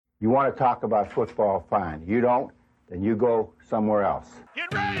You want to talk about football, fine. You don't, then you go somewhere else.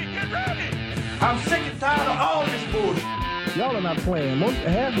 Get ready! Get ready! I'm sick and tired of all this bullshit. Y'all are not playing.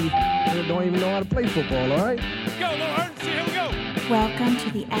 Half of you don't even know how to play football, all right? Go, Lord! Here we go! Welcome to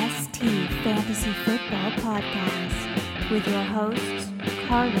the ST Fantasy Football Podcast with your hosts,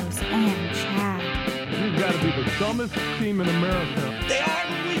 Carlos and Chad. You've got to be the dumbest team in America. They are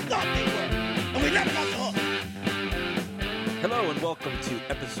what we thought they were, and we never got the hook. Hello and welcome to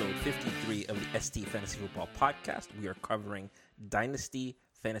episode 53 of the ST Fantasy Football Podcast. We are covering Dynasty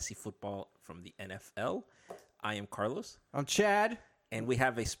Fantasy Football from the NFL. I am Carlos. I'm Chad. And we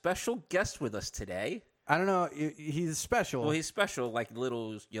have a special guest with us today. I don't know. He's special. Well, he's special, like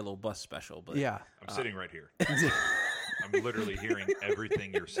little yellow bus special. But yeah. I'm sitting right here. I'm literally hearing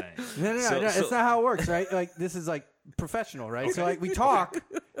everything you're saying. No. It's not how it works, right? Like this is like professional, right? Okay. So like we talk,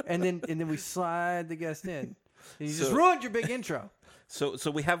 and then we slide the guest in. And you just ruined your big intro. So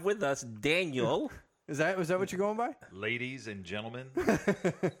we have with us Daniel. Was that what you're going by? Ladies and gentlemen,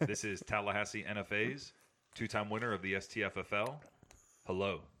 this is Tallahassee NFA's two-time winner of the STFFL.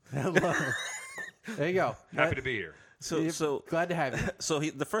 Hello. There you go. Happy to be here. So glad to have you. So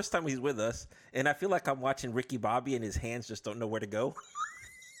the first time he's with us, and I feel like I'm watching Ricky Bobby, and his hands just don't know where to go.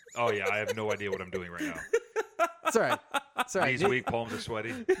 Oh yeah, I have no idea what I'm doing right now. It's all right. It's all right. Knees weak, palms are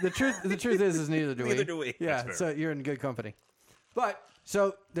sweaty. The truth is neither do we. Neither do we. Yeah. So you're in good company. But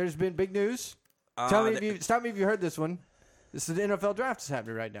so there's been big news. Stop me if you heard this one. This is the NFL draft is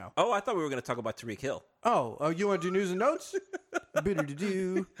happening right now. Oh, I thought we were going to talk about Tyreek Hill. Oh, you want to do news and notes?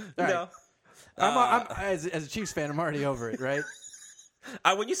 Do. No. I'm as a Chiefs fan, I'm already over it, right?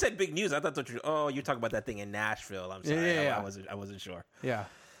 When you said big news, I thought you're talking about that thing in Nashville. I'm sorry, Yeah. I wasn't sure. Yeah.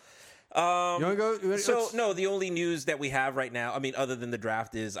 You want to go? No, the only news that we have right now, I mean, other than the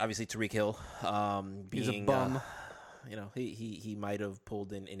draft, is obviously Tyreek Hill He's a bum. He might have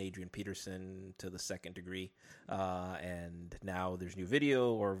pulled in Adrian Peterson to the second degree, and now there's new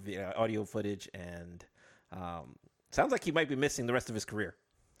video or audio footage, and sounds like he might be missing the rest of his career.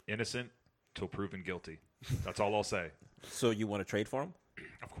 Innocent till proven guilty. That's all I'll say. So you want to trade for him?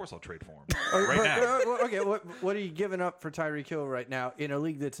 Of course I'll trade for him. Right now. Okay, what are you giving up for Tyreek Hill right now in a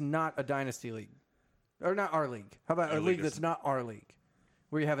league that's not a dynasty league? Or not our league. How about a league that's not our league?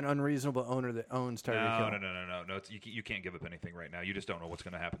 Where you have an unreasonable owner that owns Tyreek Hill. No. You can't give up anything right now. You just don't know what's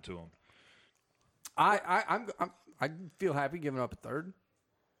going to happen to him. I feel happy giving up a third.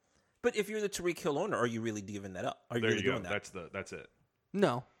 But if you're the Tyreek Hill owner, are you really giving that up? Are you really doing that? That's it.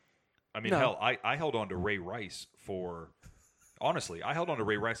 No. I mean, hell, I held on to Ray Rice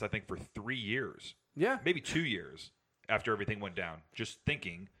I think for 3 years. Yeah. Maybe 2 years after everything went down. Just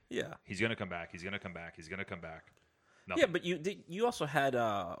thinking, yeah, he's going to come back. He's going to come back. He's going to come back. Nothing. Yeah, but you also had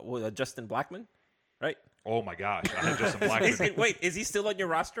Justin Blackmon, right? Oh my gosh, I had Justin Blackmon. Wait, is he still on your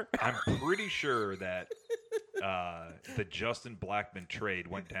roster? I'm pretty sure that the Justin Blackmon trade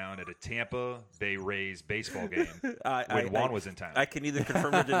went down at a Tampa Bay Rays baseball game when Juan was in town. I can either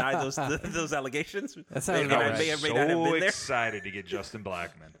confirm or deny those allegations. That sounds I was may or may not have been there. excited to get Justin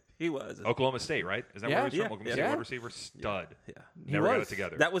Blackmon. He was Oklahoma State, right? Is that where he's from? Oklahoma State wide receiver, stud. Yeah. Never got it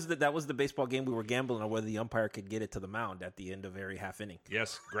together. That was the baseball game we were gambling on whether the umpire could get it to the mound at the end of every half inning.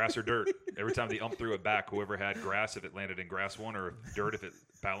 Yes, grass or dirt. Every time the ump threw it back, whoever had grass, if it landed in grass one, or dirt if it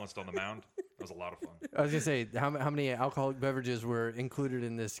balanced on the mound. It was a lot of fun. I was going to say, how many alcoholic beverages were included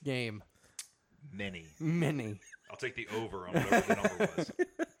in this game? Many. I'll take the over on whatever the number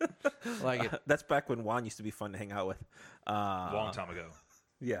was. Like it. That's back when Juan used to be fun to hang out with. Long time ago.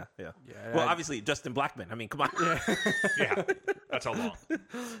 Yeah. Well, obviously, Justin Blackmon. I mean, come on. Yeah, that's how long.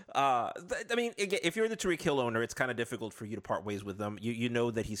 I mean, again, if you're the Tyreek Hill owner, it's kind of difficult for you to part ways with them. You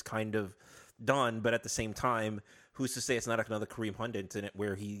know that he's kind of done, but at the same time, who's to say it's not another Kareem Hunt incident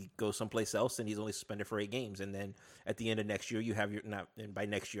where he goes someplace else and he's only suspended for 8 games, and then at the end of next year, you have and by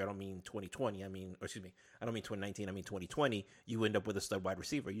next year, I don't mean 2020. I don't mean 2019. I mean 2020. You end up with a stud wide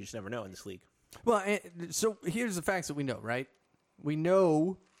receiver. You just never know in this league. Well, so here's the facts that we know, right? We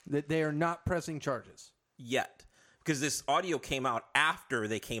know that they are not pressing charges. Yet. Because this audio came out after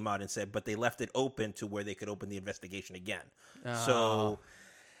they came out and said, but they left it open to where they could open the investigation again. So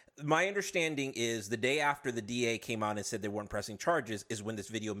my understanding is the day after the DA came out and said they weren't pressing charges is when this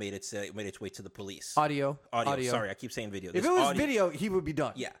video made its way to the police. Audio. Sorry, I keep saying video. If it was video, he would be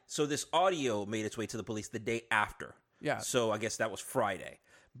done. Yeah. So this audio made its way to the police the day after. Yeah. So I guess that was Friday.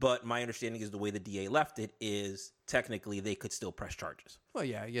 But my understanding is the way the DA left it is technically they could still press charges. Well,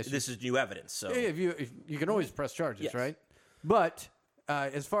 yeah, yes. This is new evidence. So if you can always press charges, yes. right? But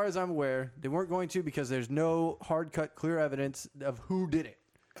as far as I'm aware, they weren't going to because there's no hard cut, clear evidence of who did it.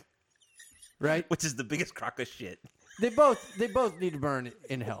 Right? Which is the biggest crock of shit. They both need to burn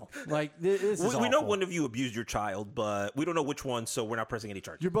in hell. Like this is We know awful. one of you abused your child, but we don't know which one, so we're not pressing any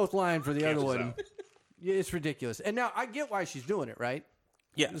charges. You're both lying for the other Cancels one. out. Yeah, it's ridiculous. And now I get why she's doing it, right?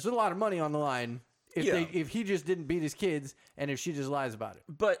 Yeah. There's a lot of money on the line if Yeah. if he just didn't beat his kids and if she just lies about it.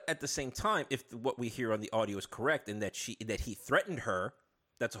 But at the same time, if what we hear on the audio is correct and that he threatened her,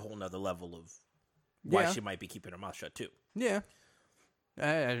 that's a whole nother level of why Yeah. she might be keeping her mouth shut too. Yeah.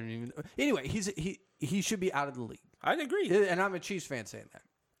 I don't even. Anyway, he should be out of the league. I agree. And I'm a Chiefs fan saying that,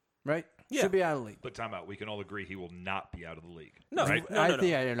 right? Yeah. Should be out of the league. But time out. We can all agree he will not be out of the league. No, right? no. I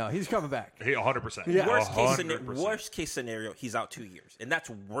don't know. He's coming back. Hey, 100%. Yeah. Worst case scenario, he's out 2 years, and that's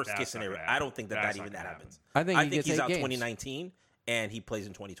worst That's case not scenario. gonna I happen. don't think That's that not even gonna that happen. happens. I think he gets he's 8 out games. 2019, and he plays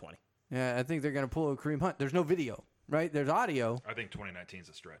in 2020. Yeah, I think they're going to pull a Kareem Hunt. There's no video, right? There's audio. I think 2019 is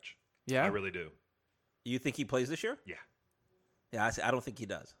a stretch. Yeah. I really do. You think he plays this year? Yeah. Yeah, I don't think he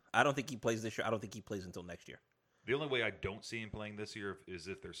does. I don't think he plays this year. I don't think he plays until next year. The only way I don't see him playing this year is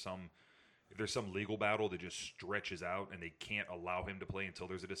if there's some legal battle that just stretches out and they can't allow him to play until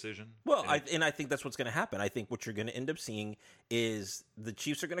there's a decision. Well, I think that's what's going to happen. I think what you're going to end up seeing is the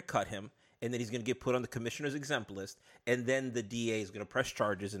Chiefs are going to cut him, and then he's going to get put on the commissioner's exempt list, and then the DA is going to press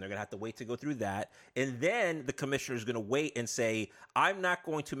charges, and they're going to have to wait to go through that, and then the commissioner is going to wait and say, I'm not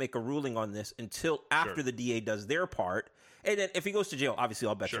going to make a ruling on this until after the DA does their part. And then if he goes to jail, obviously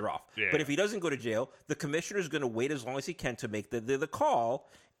all bets are off. Yeah, but if he doesn't go to jail, the commissioner is going to wait as long as he can to make the call.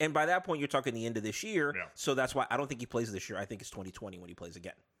 And by that point, you're talking the end of this year. Yeah. So that's why I don't think he plays this year. I think it's 2020 when he plays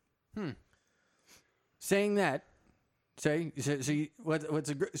again. Saying that, so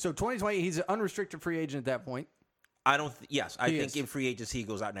 2020, he's an unrestricted free agent at that point. I don't. Yes, I He think is. in free agency he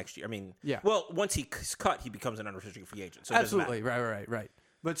goes out next year. I mean, Yeah. Well, once he's cut, he becomes an unrestricted free agent. So it doesn't Absolutely, matter. right.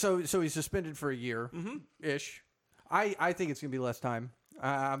 But so he's suspended for a year ish. I think it's gonna be less time.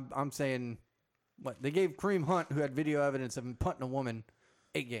 I'm saying, what they gave Kareem Hunt, who had video evidence of him punting a woman,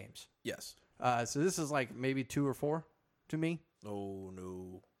 8 games. Yes. So this is like maybe 2 or 4 to me. Oh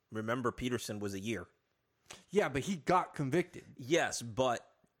no. Remember, Peterson was a year. Yeah, but he got convicted. Yes, but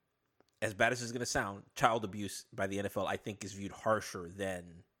as bad as it's going to sound, child abuse by the NFL, I think, is viewed harsher than.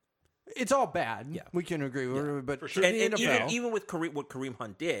 It's all bad. Yeah. We can agree. But sure. to And the NFL, even with what Kareem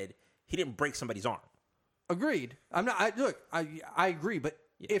Hunt did, he didn't break somebody's arm. agreed. I'm not. I agree. But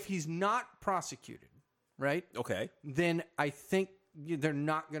if he's not prosecuted, right? Okay. Then I think they're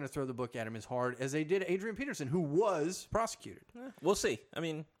not going to throw the book at him as hard as they did Adrian Peterson, who was prosecuted. We'll see. I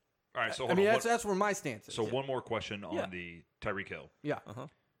mean, All right, so I hold mean, on. that's where my stance is. So one more question on Yeah. the Tyreek Hill. Yeah.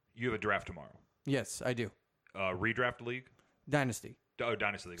 You have a draft tomorrow. Yes, I do. Redraft league? Dynasty. Oh,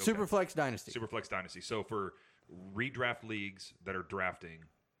 Dynasty League. Okay. Superflex Dynasty. Superflex Dynasty. So for redraft leagues that are drafting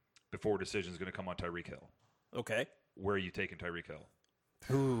before a decision is going to come on Tyreek Hill, okay. where are you taking Tyreek Hill?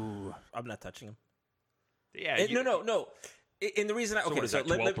 Ooh. I'm not touching him. Yeah. No. And the reason what is that,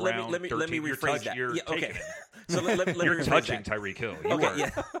 12th round, let me 13th? You're rephrase that. you're Yeah, okay. taking it. So let me You're rephrase touching that. Tyreek Hill.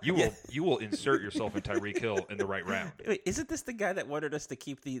 You will insert yourself in Tyreek Hill in the right round. Wait, isn't this the guy that wanted us to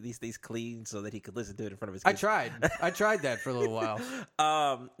keep these clean so that he could listen to it in front of his I kids? tried that for a little while.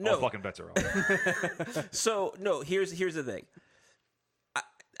 No. All fucking bets are off. So no, here's the thing.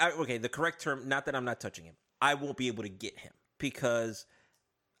 Okay, the correct term. Not that I'm not touching him. I won't be able to get him because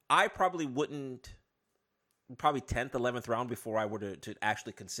I probably wouldn't. Probably 10th, 11th round before I were to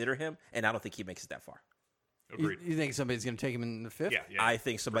actually consider him, and I don't think he makes it that far. Agreed. You think somebody's going to take him in the 5th? Yeah. I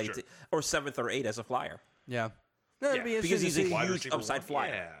think somebody sure. or 7th or 8th as a flyer. Yeah. That'd Yeah, be interesting because he's to a see. Wide huge receiver upside one?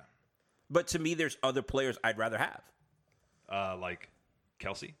 flyer. But to me, there's other players I'd rather have. Yeah. Like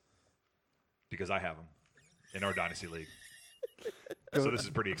Kelsey, because I have him in our Dynasty League. So this is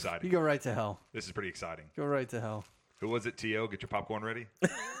pretty You exciting. go right to hell. This is pretty exciting. Go right to hell. Who was it, T.O.? Get your popcorn ready.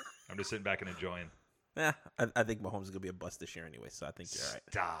 I'm just sitting back and enjoying. I think Mahomes is going to be a bust this year anyway, so I think you're all right.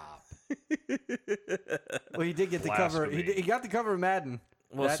 Stop. Well, he did get the cover. Blasphemy. He got the cover of Madden.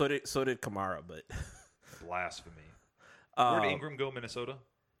 Well, That- so did Kamara, but Blasphemy. Where did Ingram go, Minnesota?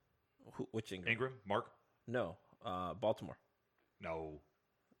 which Ingram? Ingram? Mark? No, Baltimore. No.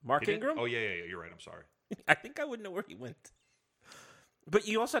 Mark He didn't? Ingram? Oh, yeah. You're right. I'm sorry. I think I would know where he went. But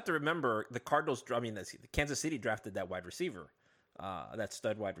you also have to remember the Cardinals. I mean, the Kansas City drafted that wide receiver, that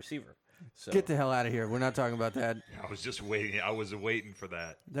stud wide receiver. So Get the hell out of here. We're not talking about that. I was just waiting. I was waiting for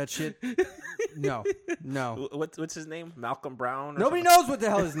that. That shit. No. what's his name? Malcolm Brown? Or Nobody something? knows what the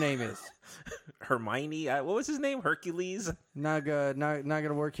hell his name is. Hermione. What was his name? Hercules. Not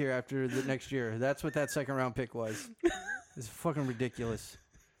gonna work here after the next year. That's what that second round pick was. It's fucking ridiculous.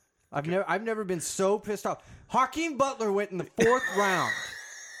 I've never been so pissed off. Hakeem Butler went in the 4th round.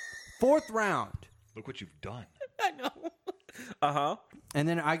 4th round. Look what you've done. I know. And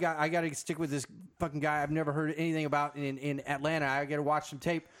then I got to stick with this fucking guy I've never heard anything about in Atlanta. I got to watch some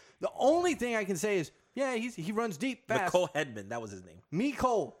tape. The only thing I can say is, yeah, he runs deep, fast. Nicole Hedman, that was his name.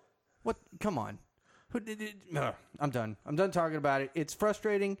 Cole. What? Come on. I'm done. I'm done talking about it. It's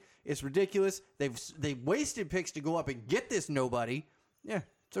frustrating. It's ridiculous. They've wasted picks to go up and get this nobody. Yeah,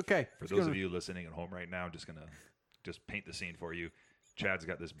 it's okay. For those of you listening at home right now, I'm just gonna paint the scene for you. Chad's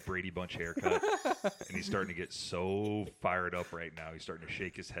got this Brady Bunch haircut, and he's starting to get so fired up right now. He's starting to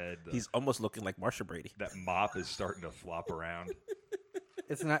shake his head. He's almost looking like Marsha Brady. That mop is starting to flop around.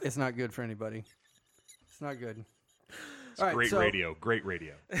 It's not good for anybody. It's not good. Great radio. Great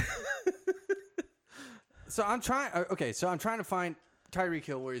radio. So I'm trying. So I'm trying to find Tyreek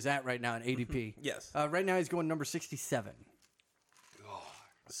Hill where he's at right now in ADP. Yes. Right now he's going number 67.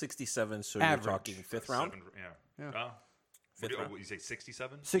 67. So Average. you're talking fifth round. Yeah. Fifth round. You say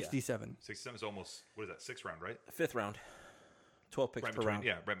 67? 67. 67 is almost, what is that? Sixth round, right? Fifth round. 12 picks Right per between. round.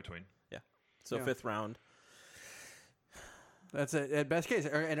 Yeah, right between. Yeah. So fifth round. That's at best case.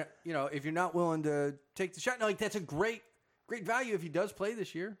 And if you're not willing to take the shot, that's a great value if he does play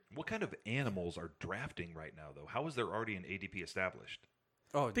this year. What kind of animals are drafting right now, though? How is there already an ADP established?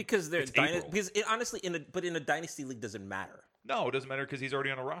 Oh, because they're April. because it, honestly, in a dynasty league doesn't matter. No, it doesn't matter because he's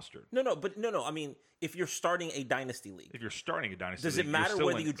already on a roster. No. I mean, if you're starting a dynasty league, If you're starting a dynasty Does league, it matter you're still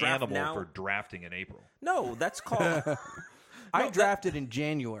whether an you draft animal now? for drafting in April. no, that's called. I drafted in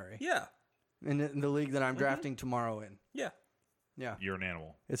January Yeah. in the league that I'm drafting tomorrow in. Yeah. Yeah, You're an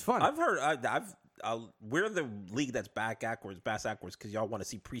animal. it's fun. I've heard. We're the league that's backwards because y'all want to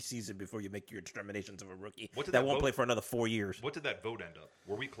see preseason before you make your determinations of a rookie What did that that won't vote- play for another 4 years. What did that vote end up?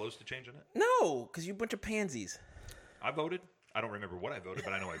 Were we close to changing it? No, because you're a bunch of pansies. I voted. I don't remember what I voted,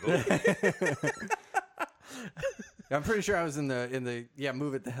 but I know I voted. I'm pretty sure I was in the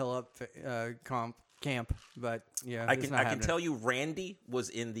move it the hell up camp, but yeah, I it's can not I can happening. tell you, Randy was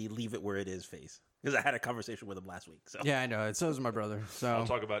in the leave it where it is phase because I had a conversation with him last week. So Yeah, I know. So is my brother. So I'll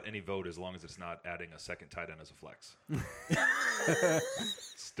talk about any vote as long as it's not adding a second tight end as a flex.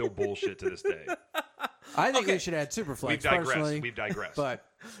 Still bullshit to this day. I think we should add Superflex. We've digressed. Personally, We've digressed. but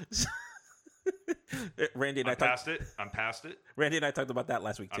Randy and I'm past it. I'm past it. Randy and I talked about that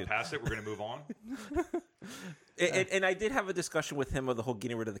last week too. I'm past it. We're going to move on. And I did have a discussion with him of the whole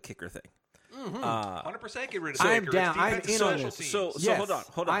getting rid of the kicker thing. 100% get rid of the I'm kicker. down. It's I'm defense in and on special this. teams. So yes,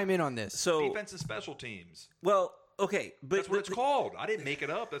 hold on. I'm in on this. So defense and special teams. well, okay, but That's what it's called. I didn't make it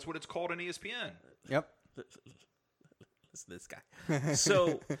up. That's what it's called on ESPN. Yep. This guy.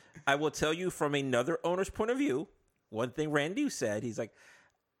 So I will tell you from another owner's point of view, one thing Randy said, he's like,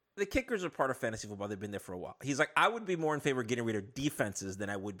 the kickers are part of fantasy football. They've been there for a while. He's like, I would be more in favor of getting rid of defenses than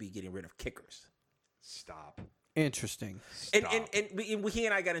I would be getting rid of kickers. Stop. Interesting. And he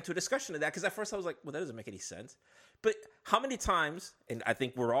and I got into a discussion of that because at first I was like, well, that doesn't make any sense. But how many times, and I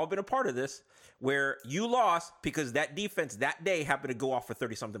think we're all been a part of this, where you lost because that defense that day happened to go off for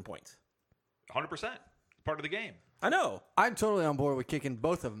 30-something points? 100%. Part of the game. I know. I'm totally on board with kicking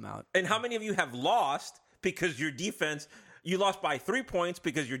both of them out. And how many of you have lost because your defense, you lost by 3 points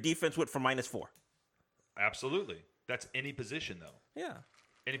because your defense went for -4? Absolutely. That's any position, though. Yeah.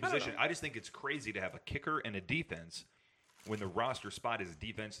 Any position. I just think it's crazy to have a kicker and a defense when the roster spot is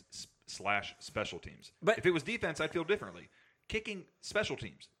defense / special teams. But if it was defense, I'd feel differently. Kicking special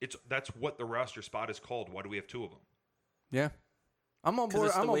teams. That's what the roster spot is called. Why do we have two of them? Yeah. I'm on board.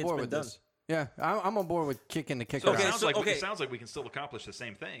 it's the I'm way on it's board been with done. this. Yeah, I'm on board with kicking the kicker So out. it sounds like okay. it sounds like we can still accomplish the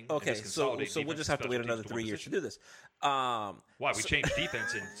same thing. and Okay, just so consolidate we'll defense just and have to wait special another teams 3 one years to position. do this. Why? We changed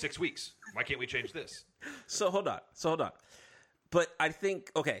defense in 6 weeks. Why can't we change this? So hold on. But I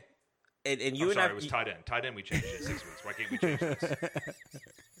think, okay, and you I'm and sorry, I, it was tight end. Tight end we changed it in 6 weeks. Why can't we change this?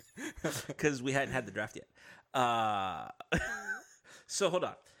 because we hadn't had the draft yet. So hold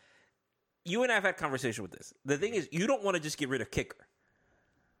on. You and I have had conversation with this. The thing is, you don't want to just get rid of kicker.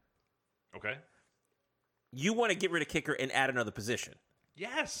 Okay. You want to get rid of kicker and add another position.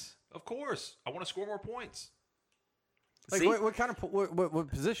 Yes, of course. I want to score more points. Like See? what kind of what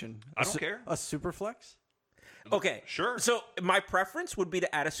position? I don't care. A super flex? Okay, Sure. So my preference would be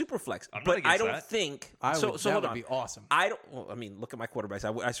to add a super flex, I'm not but I against don't that. think. I so would, so that hold would on. be awesome. I don't. Well, I mean, look at my quarterbacks.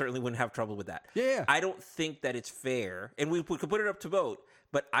 I certainly wouldn't have trouble with that. Yeah. I don't think that it's fair, and we could put it up to vote.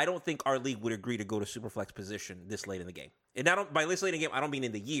 But I don't think our league would agree to go to superflex position this late in the game. And I don't by this late in the game, I don't mean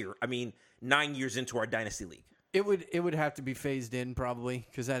in the year. I mean 9 years into our dynasty league. It would have to be phased in probably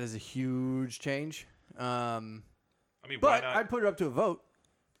because that is a huge change. I mean, why But not? I'd put it up to a vote.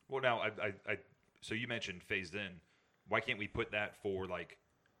 Well, now, so you mentioned phased in. Why can't we put that for like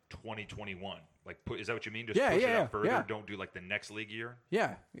 2021. Like, is that what you mean? Just Yeah, push it yeah, out further. yeah. Don't do like the next league year.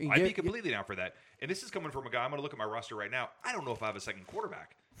 Yeah. I'd be completely down for that. And this is coming from a guy. I'm going to look at my roster right now. I don't know if I have a second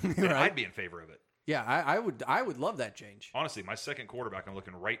quarterback. But I'd be in favor of it. Yeah, I would love that change. Honestly, my second quarterback, I'm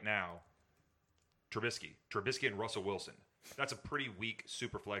looking right now, Trubisky and Russell Wilson. That's a pretty weak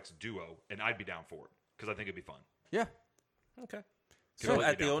super flex duo, and I'd be down for it because I think it'd be fun. Yeah. Okay. So Completely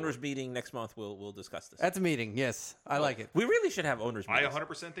at the down for owners' it. meeting next month, we'll discuss this. At the meeting, yes. I like it. We really should have owners' I meetings.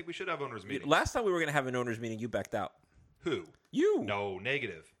 100% think we should have owners meetings. Last time we were going to have an owners' meeting, you backed out. Who? You. No,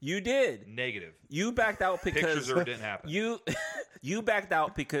 negative. You did. Negative. You backed out because Pictures or it didn't happen. You backed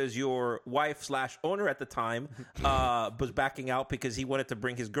out because your wife/owner at the time was backing out because he wanted to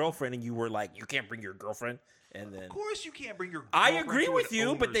bring his girlfriend, and you were like, "You can't bring your girlfriend." And then Of course, you can't bring your. I girlfriend agree to with an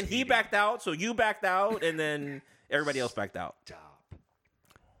you, but then owners he meeting. backed out, so you backed out, and then everybody else backed out. Stop.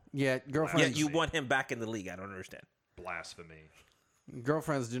 Yeah, Yeah, girlfriends. you want him back in the league. I don't understand. Blasphemy.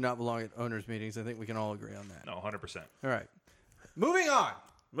 Girlfriends do not belong at owners' meetings. I think we can all agree on that. No, 100%. All right. Moving on.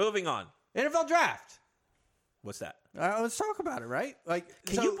 Moving on. NFL draft. What's that? Let's talk about it, right? Like,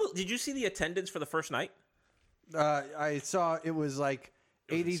 Did you see the attendance for the first night? I saw it was like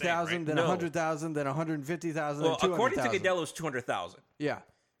It was insane, 80,000, right? then No. 100,000, then 150,000, Well, then 200,000. according to Goodell, it was 200,000. Yeah.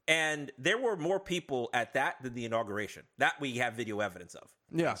 And there were more people at that than the inauguration. That we have video evidence of.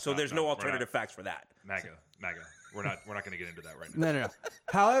 Yeah. So there's No, no we're alternative not. facts for that. MAGA. We're not going to get into that right now. No.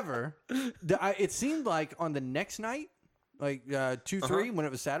 However, it seemed like on the next night, like 2-3, when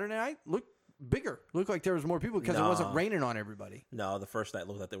it was Saturday night, looked bigger. Looked like there was more people because it wasn't raining on everybody. No, the first night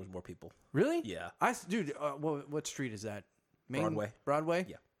looked like there was more people. Really? Yeah. Dude, what street is that? Broadway. Broadway?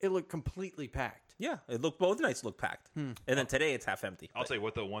 Yeah. It looked completely packed. Yeah, both nights looked packed. And then today it's half empty. I'll tell you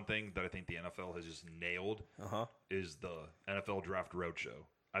what, though, one thing that I think the NFL has just nailed is the NFL Draft Roadshow.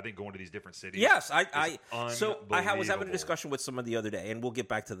 I think going to these different cities. Yes, I was having a unbelievable. discussion with someone the other day, and we'll get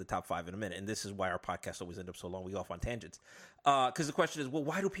back to the top 5 in a minute. And this is why our podcasts always end up so long. We go off on tangents. Because the question is, well,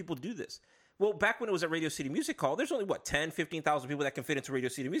 why do people do this? Well, back when it was at Radio City Music Hall, there's only, 10, 15,000 people that can fit into Radio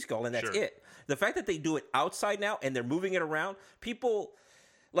City Music Hall, and that's Sure. it. The fact that they do it outside now, and they're moving it around, people,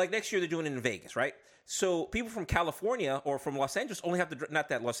 like next year they're doing it in Vegas, right? So people from California or from Los Angeles only have to, not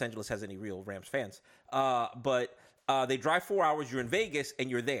that Los Angeles has any real Rams fans, but they drive 4 hours, you're in Vegas, and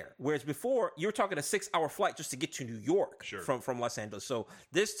you're there. Whereas before, you were talking a 6-hour flight just to get to New York from Los Angeles. So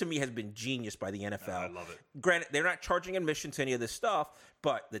this, to me, has been genius by the NFL. I love it. Granted, they're not charging admission to any of this stuff,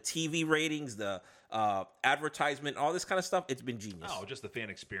 but the TV ratings, the advertisement, all this kind of stuff, it's been genius. Oh, just the fan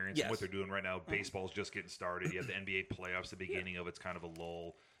experience Yes. and what they're doing right now. Baseball's just getting started. You have the NBA playoffs, the beginning of it's kind of a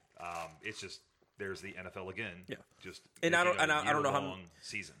lull. It's just, there's the NFL again. Yeah. Just And I don't- making a and I don't know how- year-long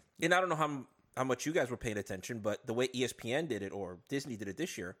season. And I don't know how much you guys were paying attention, but the way ESPN did it, or Disney did it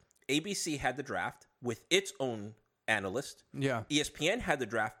this year, ABC had the draft with its own analyst. Yeah. ESPN had the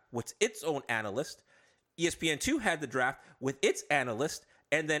draft with its own analyst. ESPN2 had the draft with its analyst.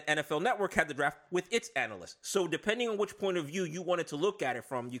 And then NFL Network had the draft with its analyst. So depending on which point of view you wanted to look at it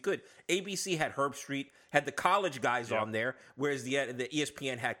from, you could. ABC had Herb Street, had the college guys on there, whereas the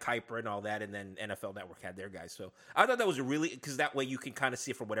ESPN had Kuiper and all that, and then NFL Network had their guys. So I thought that was because that way you can kind of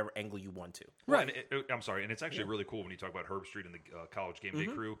see it from whatever angle you want to. Right. I'm sorry. And it's actually really cool when you talk about Herb Street and the college game day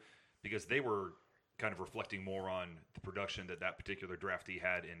crew, because they were kind of reflecting more on the production that particular draftee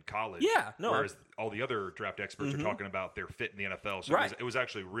had in college. Yeah, no. Whereas all the other draft experts are talking about their fit in the NFL. So Right. it was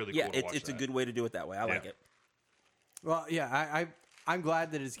actually really Yeah, cool to watch it's a that. good way to do it that way. I like it. Well, yeah, I'm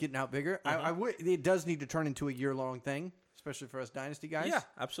glad that it's getting out bigger. It does need to turn into a year-long thing, especially for us Dynasty guys. Yeah,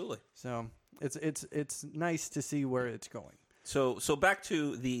 absolutely. So it's nice to see where it's going. So back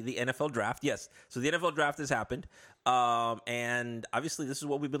to the NFL draft. Yes. So the NFL draft has happened. And obviously this is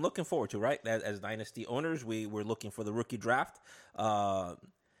what we've been looking forward to, right? As Dynasty owners, we're looking for the rookie draft.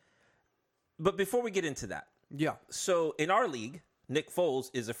 But before we get into that, Yeah. so in our league, Nick Foles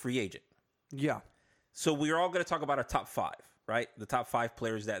is a free agent. Yeah. So we're all going to talk about our top 5, right? The top 5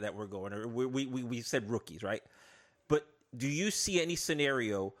 players that we're going. Or we said rookies, right? But do you see any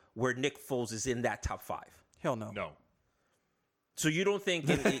scenario where Nick Foles is in that top 5? Hell no. No. So you don't think?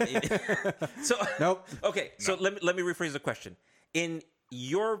 So Nope. Okay, so let me rephrase the question. In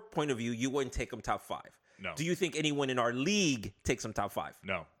your point of view, you wouldn't take him top 5. No. Do you think anyone in our league takes him top 5?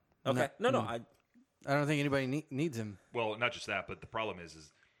 No. Okay. No. I don't think anybody needs him. Well, not just that, but the problem is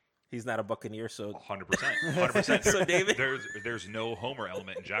He's not a Buccaneer, so 100%. 100%. So, David? there's no homer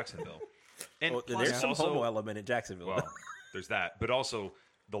element in Jacksonville. And well, plus there's some also- homo element in Jacksonville. Well, there's that. But also,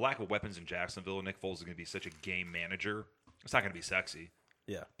 the lack of weapons in Jacksonville, Nick Foles is going to be such a game manager. It's not going to be sexy.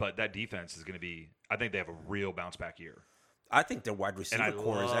 Yeah. But that defense is going to be, I think they have a real bounce back year. I think their wide And receiver I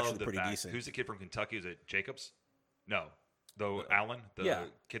core is love actually the pretty fact, decent. Who's the kid from Kentucky? Is it Jacobs? No. Though Allen, the Yeah.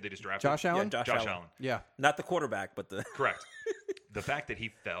 kid they just drafted. Josh Allen? Yeah, Josh Allen. Yeah. Not the quarterback, but the Correct. The fact that he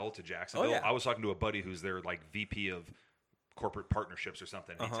fell to Jacksonville, Oh, yeah. I was talking to a buddy who's their like VP of corporate partnerships or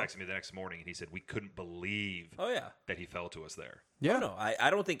something. And Uh-huh. He texted me the next morning and he said we couldn't believe Oh yeah. that he fell to us there. Yeah. No, I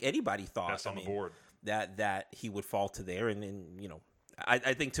don't think anybody thought That's on the board. that he would fall to there, and you know,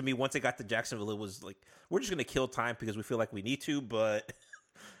 I think to me once it got to Jacksonville, it was like we're just going to kill time because we feel like we need to, but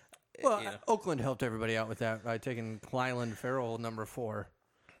Well, you know. Oakland helped everybody out with that by taking Clyland Farrell, number 4.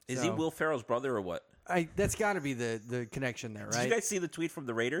 Is he So- Will Ferrell's brother or what? That's got to be the connection there, Did right? you guys see the tweet from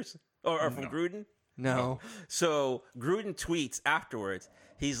the Raiders or from Gruden? No. So Gruden tweets afterwards.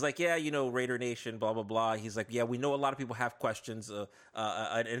 He's like, yeah, you know, Raider Nation, blah, blah, blah. He's like, yeah, we know a lot of people have questions. And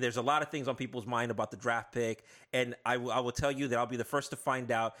there's a lot of things on people's mind about the draft pick. And I will tell you that I'll be the first to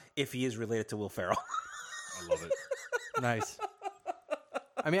find out if he is related to Will Ferrell. I love it. Nice.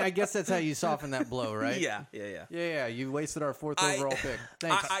 I mean, I guess that's how you soften that blow, right? Yeah. Yeah, you wasted our 4th overall pick.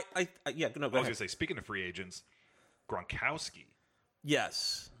 Thanks. Yeah, no, go I was going ahead. to say, speaking of free agents, Gronkowski,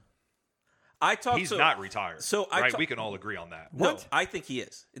 Yes. I talked he's to, not retired. So I right? ta- We can all agree on that. No, I think he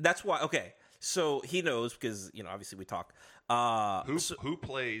is. That's why. Okay, so he knows because you know obviously we talk. Who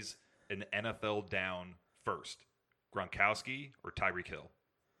plays an NFL down first, Gronkowski or Tyreek Hill?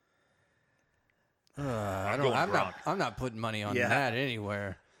 I'm not putting money on Yeah. that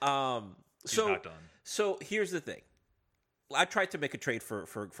anywhere. He's not done. So here's the thing. I tried to make a trade for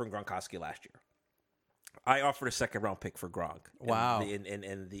Gronkowski last year. I offered a second round pick for Gronk. Wow.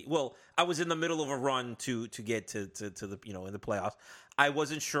 Well, I was in the middle of a run to get to the in the playoffs. I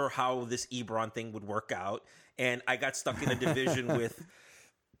wasn't sure how this Ebron thing would work out, and I got stuck in a division with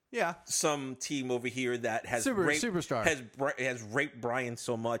Yeah. some team over here that has Superstar. has raped Brian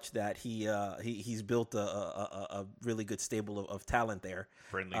so much that he's built a really good stable of talent there.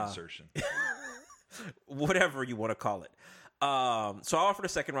 Friendly insertion. Whatever you want to call it. So I offered a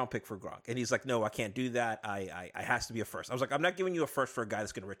second round pick for Gronk, and he's like, "No, I can't do that. I has to be a first." I was like, "I'm not giving you a first for a guy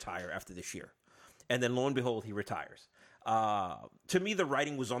that's going to retire after this year." And then lo and behold, he retires. To me, the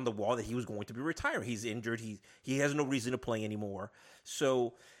writing was on the wall that he was going to be retiring. He's injured. He has no reason to play anymore.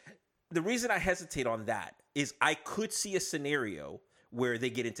 So the reason I hesitate on that is I could see a scenario where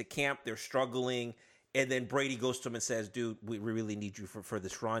they get into camp, they're struggling, and then Brady goes to him and says, "Dude, we really need you for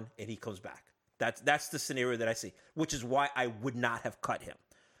this run," and he comes back. That's the scenario that I see, which is why I would not have cut him.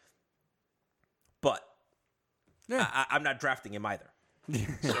 But I'm not drafting him either.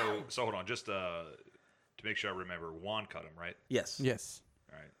 So hold on, just to make sure I remember, Juan cut him, right? Yes. Yes.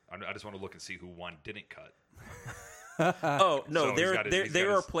 All right. I just want to look and see who Juan didn't cut. Oh no, So there he's got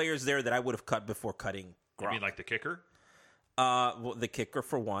are his- players there that I would have cut before cutting You Gronk. mean like the kicker? Well, the kicker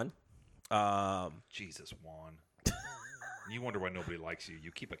for one. Jesus, Juan. You wonder why nobody likes you.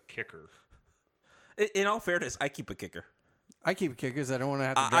 You keep a kicker. In all fairness, I keep a kicker. I keep kickers. I don't want to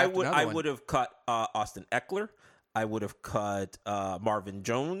have to draft I another one. would have cut Austin Eckler. I would have cut Marvin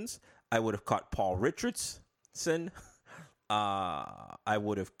Jones. I would have cut Paul Richardson. I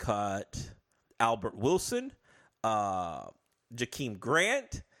would have cut Albert Wilson, Jakeem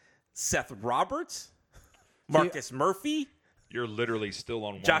Grant, Seth Roberts, Marcus Murphy, You're literally still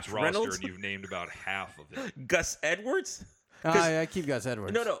on Juan's Josh roster, Reynolds? and you've named about half of it. Gus Edwards. 'Cause- I keep Gus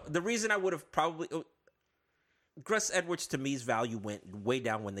Edwards. No. The reason I would have probably Gus Edwards to me's value went way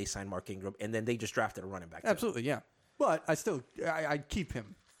down when they signed Mark Ingram, and then they just drafted a running back. Absolutely, yeah. But I'd keep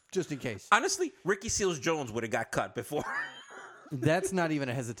him just in case. Honestly, Ricky Seals Jones would have got cut before. That's not even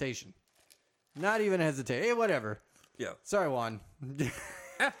a hesitation. Not even a hesitation. Hey, whatever. Yeah. Sorry, Juan.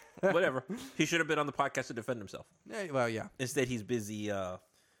 Whatever. He should have been on the podcast to defend himself. Well, yeah. Instead, he's busy at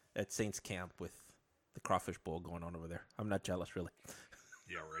Saints camp with the Crawfish Bowl going on over there. I'm not jealous, really.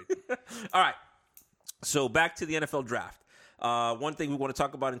 Yeah, right. All right. So back to the NFL draft. One thing we want to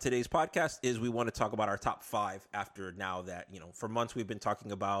talk about in today's podcast is we want to talk about our top 5 after now that, for months we've been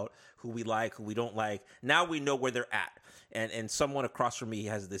talking about who we like, who we don't like. Now we know where they're at. And someone across from me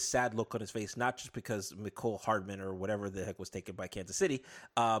has this sad look on his face, not just because Mecole Hardman or whatever the heck was taken by Kansas City,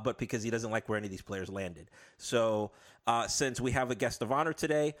 but because he doesn't like where any of these players landed. So since we have a guest of honor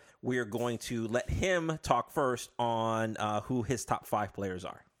today, we are going to let him talk first on who his top 5 players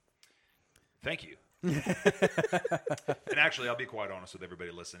are. Thank you. And actually, I'll be quite honest with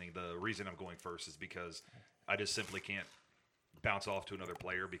everybody listening. The reason I'm going first is because I just simply can't bounce off to another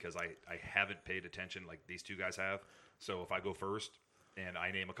player because I haven't paid attention like these two guys have. So if I go first and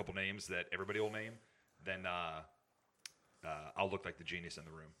I name a couple names that everybody will name, then I'll look like the genius in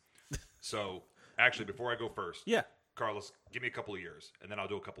the room. So actually, before I go first, Yeah. Carlos, give me a couple of yours, and then I'll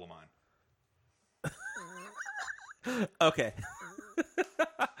do a couple of mine. Okay.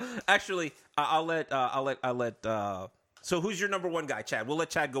 Actually, I'll let So who's your number one guy, Chad? We'll let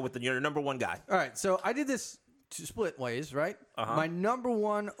Chad go with your number one guy. All right, so I did this to split ways, right? My number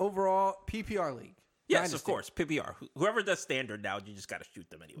one overall PPR league. Yes, Dynasty. of course, PPR. Whoever does standard now, you just got to shoot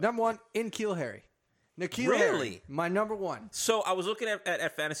them anyway. Number one, N'Keal Harry. N'Keal Really? Harry, my number one. So I was looking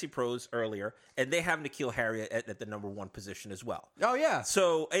at Fantasy Pros earlier, and they have N'Keal Harry at the number one position as well. Oh, yeah.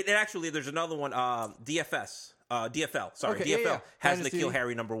 So and actually, there's another one, DFL. Sorry, Okay, DFL yeah. has Dynasty. N'Keal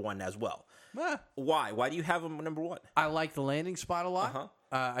Harry number one as well. Ah. Why? Why do you have him number one? I like the landing spot a lot.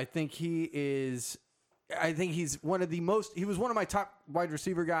 Uh-huh. I think he's one of the most. He was one of my top wide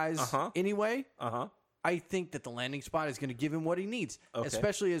receiver guys anyway. I think that the landing spot is going to give him what he needs,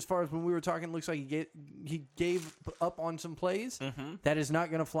 especially as far as when we were talking. It looks like he gave up on some plays. That is not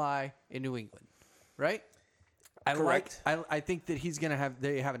going to fly in New England, right? Correct. I think that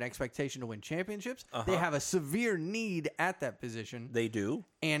they have an expectation to win championships. They have a severe need at that position. They do.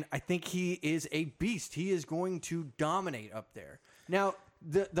 And I think he is a beast. He is going to dominate up there. Now,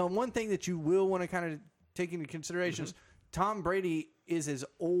 the one thing that you will want to kind of take into consideration is Tom Brady is as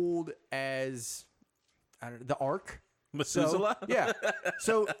old as the Ark. Methuselah? So, yeah.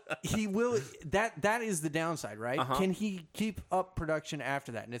 So he will. That is the downside, right? Can he keep up production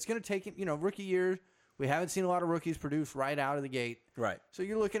after that? And it's going to take him. Rookie year. We haven't seen a lot of rookies produce right out of the gate. Right. So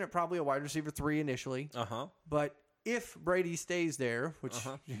you're looking at probably a wide receiver 3 initially. But if Brady stays there, which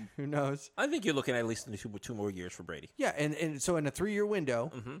who knows? I think you're looking at least 2 more years for Brady. Yeah, and so in a 3-year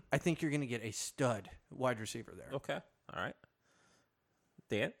window, I think you're going to get a stud wide receiver there. Okay. All right.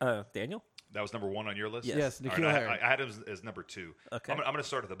 Daniel? That was number one on your list? Yes, All N'Keal right, Harry. I had him as number 2. Okay. I'm going to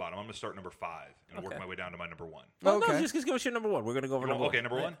start at the bottom. I'm going to start number 5 and work my way down to my number 1. Well, no, just give us your number one. We're going to go over number one. Okay,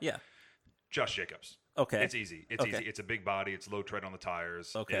 number 1? Yeah. Josh Jacobs. Okay. It's easy. It's easy. It's a big body. It's low tread on the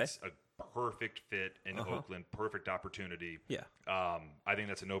tires. Okay. It's a perfect fit in Oakland. Perfect opportunity. Yeah. I think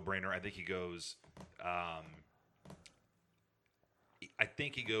that's a no-brainer. I think he goes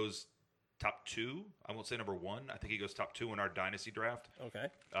top 2. I won't say number 1. I think he goes top 2 in our dynasty draft. Okay.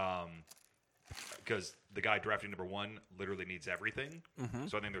 Because the guy drafting number 1 literally needs everything.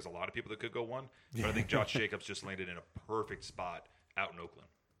 So I think there's a lot of people that could go 1. But I think Josh Jacobs just landed in a perfect spot out in Oakland.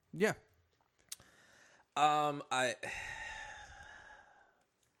 Yeah. I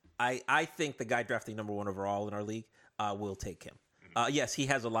think the guy drafting number 1 overall in our league will take him. Yes, he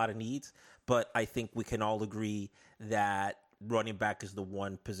has a lot of needs, but I think we can all agree that running back is the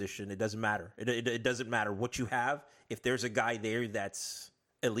one position. It doesn't matter. It doesn't matter what you have. If there's a guy there that's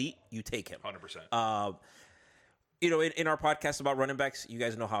elite, you take him. 100%. In our podcast about running backs, you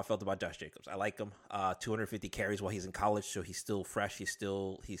guys know how I felt about Josh Jacobs. I like him. 250 carries while he's in college, so he's still fresh. He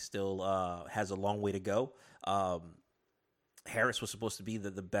still has a long way to go. Harris was supposed to be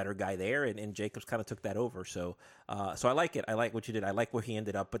the better guy there, and Jacobs kind of took that over. So I like it. I like what you did. I like where he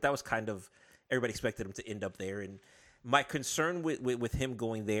ended up. But that was kind of everybody expected him to end up there. And my concern with him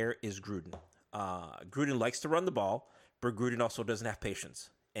going there is Gruden. Gruden likes to run the ball, but Gruden also doesn't have patience.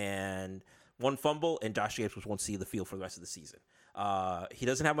 And one fumble, and Josh Jacobs won't see the field for the rest of the season. He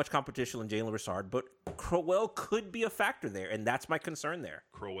doesn't have much competition in Jalen Richard, but Crowell could be a factor there, and that's my concern there.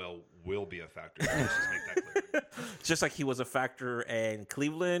 Crowell will be a factor. Let's just make that clear. Just like he was a factor in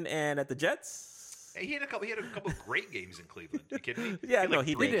Cleveland and at the Jets. Hey, he had a couple of great games in Cleveland. You kidding me? Yeah, he had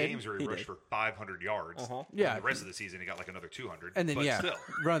he 3 did. games where he rushed for 500 yards. Yeah. And the rest of the season, he got like another 200. And then but still.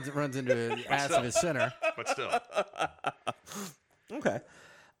 runs into the ass of his center. But still. Okay.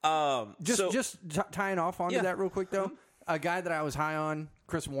 Just tying off onto that real quick though. A guy that I was high on,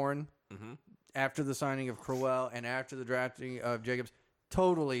 Chris Warren, after the signing of Crowell and after the drafting of Jacobs,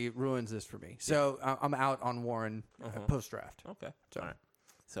 totally ruins this for me. So I'm out on Warren post draft. Okay. All right.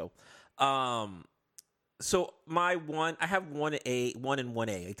 So my one, I have 1A, 1 and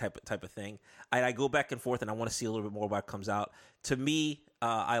 1A type of thing. I go back and forth, and I want to see a little bit more what comes out. To me,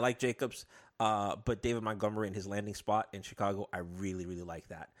 I like Jacobs, but David Montgomery in his landing spot in Chicago, I really, really like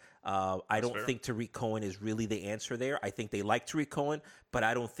that. I don't think Tariq Cohen is really the answer there. I think they like Tariq Cohen, but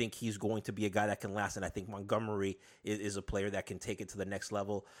I don't think he's going to be a guy that can last. And I think Montgomery is a player that can take it to the next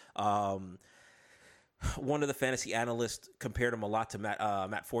level. One of the fantasy analysts compared him a lot to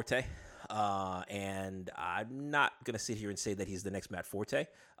Matt Forte. And I'm not going to sit here and say that he's the next Matt Forte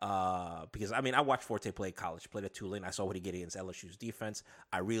because, I watched Forte play at college, played at Tulane. I saw what he did against LSU's defense.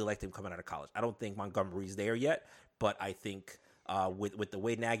 I really liked him coming out of college. I don't think Montgomery's there yet, but I think with the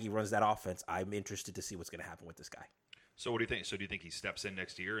way Nagy runs that offense, I'm interested to see what's going to happen with this guy. So what do you think? So do you think he steps in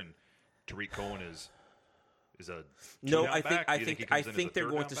next year and Tariq Cohen is a no? I think they're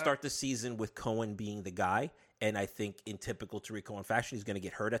going to start the season with Cohen being the guy, And I think in typical Tariq Cohen fashion, he's going to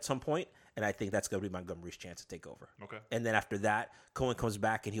get hurt at some point, and I think that's going to be Montgomery's chance to take over. Okay. And then after that, Cohen comes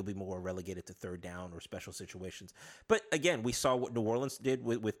back, and he'll be more relegated to third down or special situations. But again, we saw what New Orleans did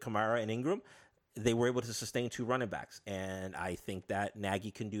with Kamara and Ingram. They were able to sustain 2 running backs, and I think that Nagy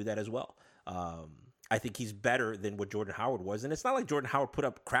can do that as well. I think he's better than what Jordan Howard was, and it's not like Jordan Howard put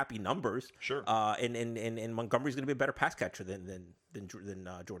up crappy numbers. Sure. And Montgomery's going to be a better pass catcher than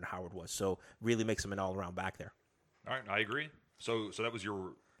Jordan Howard was. So really makes him an all around back there. All right, I agree. So that was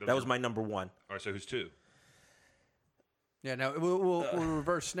your That was my number 1. All right, so who's 2? Yeah, no, we'll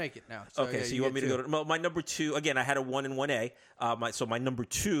reverse snake it now. So, Okay, yeah, so you want me to go to to well, my number 2? Again, I had a 1 and 1A. So my number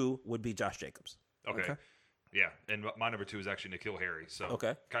 2 would be Josh Jacobs. Okay. Yeah, and my number 2 is actually N'Keal Harry. So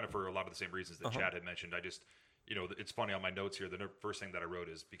Okay. kind of for a lot of the same reasons that Chad had mentioned. I just, it's funny on my notes here. The first thing that I wrote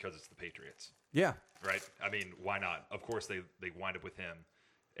is because it's the Patriots, Yeah. right? I mean, why not? Of course, they wind up with him,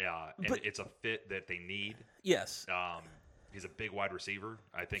 and But- it's a fit that they need. Yes. He's a big wide receiver.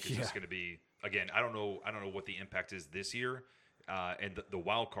 I think it's just going to be again. I don't know what the impact is this year, and the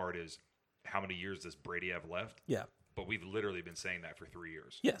wild card is how many years does Brady have left? Yeah. But we've literally been saying that for 3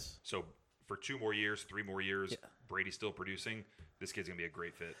 years. Yes. So for 2 more years, 3 more years, Brady's still producing. This kid's gonna be a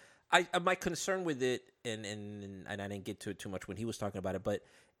great fit. My concern with it, and I didn't get to it too much when he was talking about it, but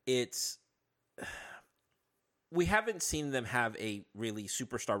it's we haven't seen them have a really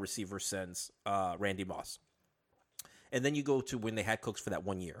superstar receiver since Randy Moss. And then you go to when they had Cooks for that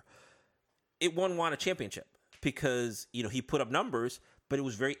 1 year. It won a championship because, he put up numbers, but it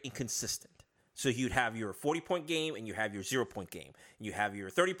was very inconsistent. So you'd have your 40-point game and you have your 0-point game. You have your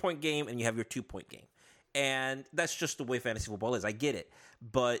 30-point game and you have your 2-point game. And that's just the way fantasy football is. I get it.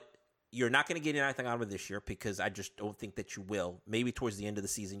 But you're not going to get anything out of it this year because I just don't think that you will. Maybe towards the end of the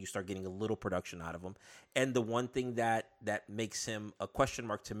season, you start getting a little production out of him. And the one thing that makes him a question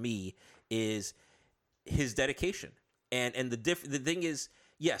mark to me is his dedication. And the thing is,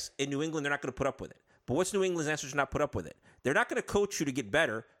 yes, in New England, they're not going to put up with it. But what's New England's answer to not put up with it? They're not going to coach you to get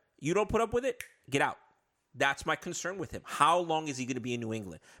better. You don't put up with it, get out. That's my concern with him. How long is he going to be in New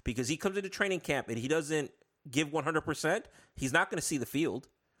England? Because he comes into training camp and he doesn't give 100%, he's not going to see the field.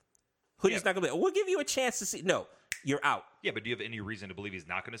 Hoodie's not going to be, we'll give you a chance to see. No, you're out. Yeah, but do you have any reason to believe he's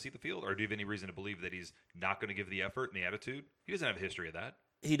not going to see the field? Or do you have any reason to believe that he's not going to give the effort and the attitude? He doesn't have a history of that.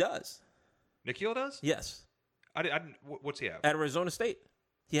 He does. N'Keal does? Yes. What's he have? At Arizona State.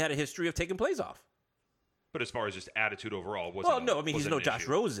 He had a history of taking plays off. But as far as just attitude overall, Well, no, I mean, he's no Josh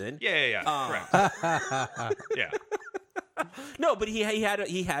Rosen. Yeah. Correct. Yeah. No, but he had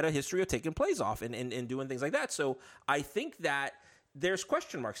a history of taking plays off and doing things like that. So I think that there's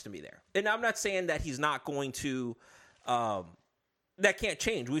question marks to me there. And I'm not saying that he's not going to that can't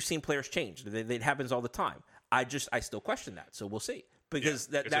change. We've seen players change. It happens all the time. I still question that. So we'll see. Because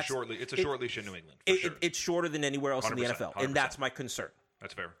it's a short leash in New England. For sure. It's shorter than anywhere else in the NFL. 100%. And that's my concern.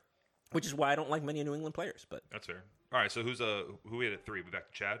 That's fair. Which is why I don't like many New England players. But that's fair. All right, so who we had at 3? We back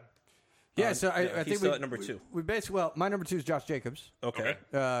to Chad? Yeah, so I think still at number 2. We basically, my number 2 is Josh Jacobs. Okay.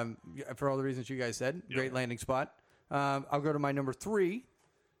 For all the reasons you guys said, great landing spot. I'll go to my number 3,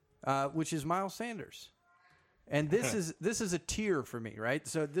 which is Miles Sanders, and this is a tier for me, right?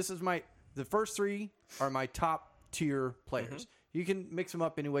 So this is the first 3 are my top tier players. You can mix them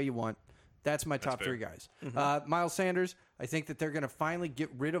up any way you want. That's my top 3 guys. Miles Sanders, I think that they're going to finally get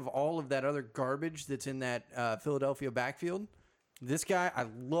rid of all of that other garbage that's in that Philadelphia backfield. This guy, I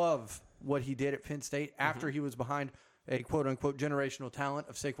love what he did at Penn State after he was behind a quote-unquote generational talent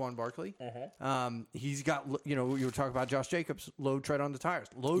of Saquon Barkley. He's got, you were talking about Josh Jacobs, low tread on the tires.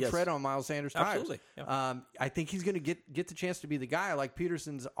 tread on Miles Sanders' tires. Absolutely. Yeah. I think he's going to get the chance to be the guy. I like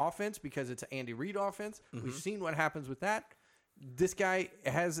Peterson's offense because it's an Andy Reid offense. We've seen what happens with that. This guy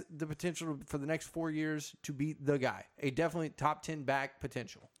has the potential for the next 4 years to be the guy. A definitely top 10 back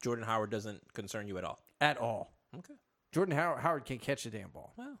potential. Jordan Howard doesn't concern you at all? At all. Okay. Jordan Howard can't catch the damn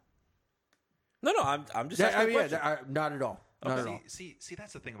ball. Wow. No, I'm just asking a question. Not at all. Not at all. See,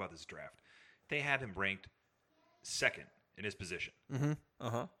 that's the thing about this draft. They had him ranked 2nd in his position.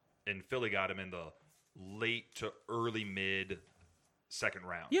 And Philly got him in the late to early mid 2nd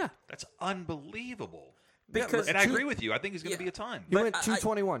round. Yeah. That's unbelievable. Because and I agree with you. I think he's going to be a ton. He went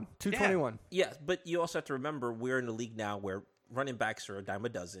 221. 221. Yes, but you also have to remember we're in a league now where running backs are a dime a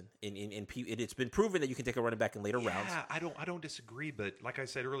dozen. It's been proven that you can take a running back in later rounds. Yeah, I don't disagree, but like I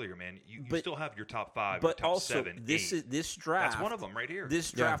said earlier, man, you still have your top 5, but your top also 7, this 8. This draft. That's one of them right here.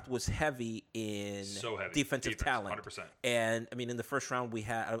 This draft was heavy in defensive talent. 100%. And I mean, in the first round, we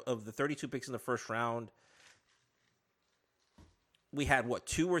had of the 32 picks in the first round. we had,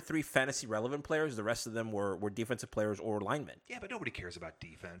 2 or 3 fantasy relevant players. The rest of them were defensive players or linemen. Yeah, but nobody cares about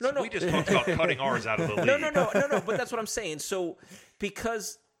defense. No. We just talked about cutting ours out of the league. No. But that's what I'm saying. So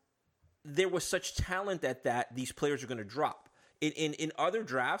because there was such talent that these players are going to drop. In other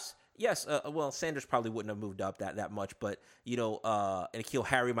drafts, yes, Sanders probably wouldn't have moved up that much, but, and N'Keal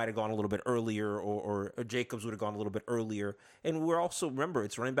Harry might have gone a little bit earlier, or Jacobs would have gone a little bit earlier. And we're also, remember,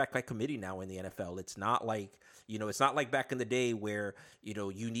 it's running back by committee now in the NFL. It's not like, it's not like back in the day where,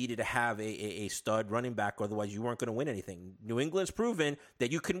 you needed to have a stud running back, otherwise you weren't going to win anything. New England's proven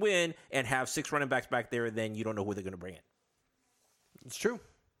that you can win and have 6 running backs back there, and then you don't know who they're going to bring in. It's true.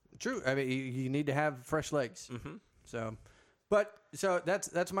 I mean, you need to have fresh legs. Mm-hmm. So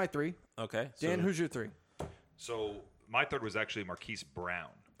that's my 3. Okay. Dan, who's your 3? So my 3rd was actually Marquise Brown.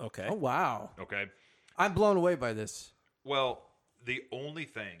 Okay. Oh, wow. Okay. I'm blown away by this. Well, the only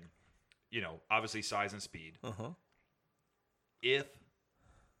thing, obviously size and speed. Uh-huh. If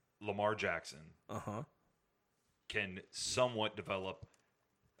Lamar Jackson Uh-huh. can somewhat develop,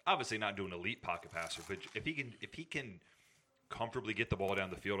 obviously not do an elite pocket passer, but if he can comfortably get the ball down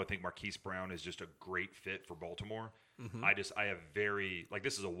the field, I think Marquise Brown is just a great fit for Baltimore. Mm-hmm. I have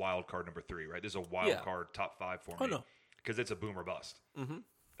this is a wild card number 3, right? This is a wild card top 5 for me. Oh, no. Because it's a boom or bust. Mm-hmm.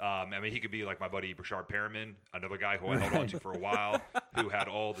 I mean, he could be like my buddy Brashard Perriman, another guy who I held on to for a while, who had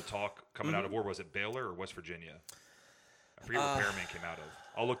all the talk coming out of, where was it, Baylor or West Virginia? I forget where Perriman came out of.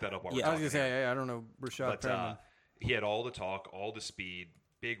 I'll look that up while we're I was talking. going to say, I don't know Rashad Perriman. He had all the talk, all the speed,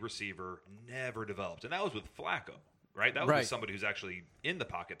 big receiver, never developed. And that was with Flacco, right? That was with somebody who's actually in the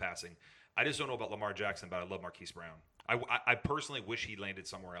pocket passing. I just don't know about Lamar Jackson, but I love Marquise Brown. I personally wish he landed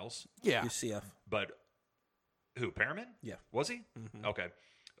somewhere else. Yeah. UCF. But who, Perriman? Yeah. Was he? Mm-hmm. Okay.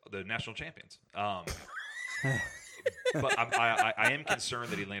 The national champions. But I am concerned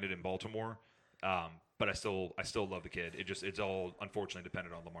that he landed in Baltimore. But I still love the kid. It's all unfortunately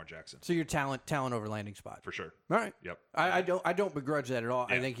dependent on Lamar Jackson. So your talent over landing spot. For sure. All right. Yep. I don't begrudge that at all.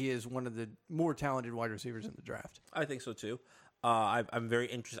 Yeah. I think he is one of the more talented wide receivers in the draft. I think so too. I'm very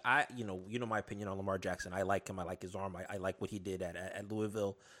interested. You know my opinion on Lamar Jackson. I like him. I like his arm. I like what he did at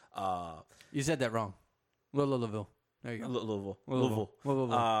Louisville. You said that wrong. Louisville. There you go.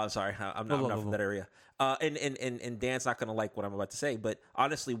 Louisville. Sorry, I'm not from that area. And Dan's not going to like what I'm about to say, but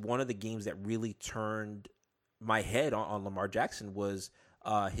honestly, one of the games that really turned my head on Lamar Jackson was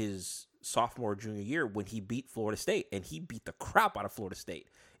his sophomore, junior year when he beat Florida State, and he beat the crap out of Florida State.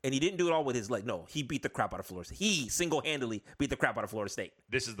 And he didn't do it all with his leg. No, he beat the crap out of Florida State. He single-handedly beat the crap out of Florida State.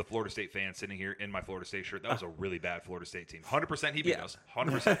 This is the Florida State fan sitting here in my Florida State shirt. That was a really bad Florida State team. 100% he beat us.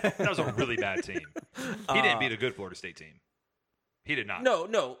 100%. That was a really bad team. He didn't beat a good Florida State team. He did not.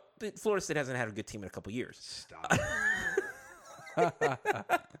 No. Florida State hasn't had a good team in a couple years. Stop.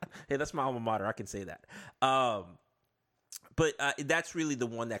 Hey, that's my alma mater. I can say that. But that's really the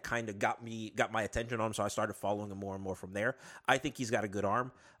one that kind of got my attention on him, so I started following him more and more from there. I think he's got a good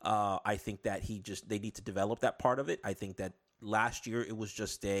arm. I think that they need to develop that part of it. I think that last year it was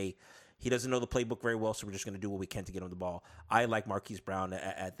just he doesn't know the playbook very well, so we're just going to do what we can to get him the ball. I like Marquise Brown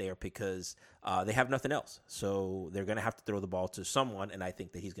at there because they have nothing else, so they're going to have to throw the ball to someone, and I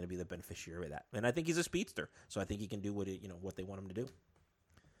think that he's going to be the beneficiary of that. And I think he's a speedster, so I think he can do what they want him to do.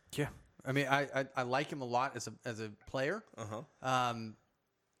 Yeah. I mean, I like him a lot as a player. Uh-huh.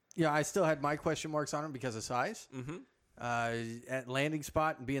 I still had my question marks on him because of size. Mm-hmm. At landing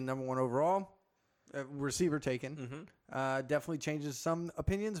spot and being number 1 overall, receiver taken. Mm-hmm. Definitely changes some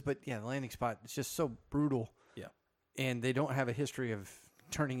opinions, but yeah, the landing spot is just so brutal. Yeah. And they don't have a history of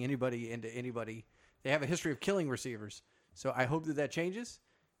turning anybody into anybody. They have a history of killing receivers. So I hope that changes.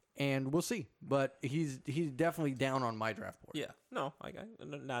 And we'll see, but he's definitely down on my draft board. Yeah, no,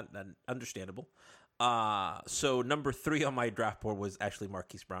 not understandable. So number 3 on my draft board was actually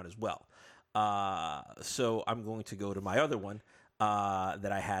Marquise Brown as well. So I'm going to go to my other one that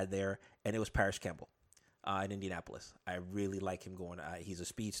I had there, and it was Paris Campbell in Indianapolis. I really like him going. He's a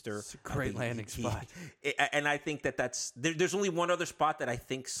speedster. It's a great landing spot. And I think that's there's only one other spot that I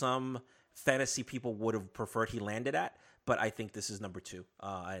think some fantasy people would have preferred he landed at. But I think this is number 2.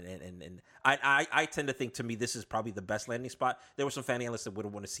 And I tend to think, to me, this is probably the best landing spot. There were some fan analysts that would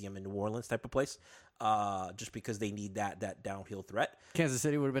have wanted to see him in New Orleans type of place, just because they need that downhill threat. Kansas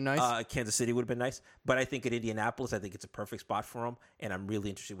City would have been nice. Kansas City would have been nice. But I think at Indianapolis, I think it's a perfect spot for him, and I'm really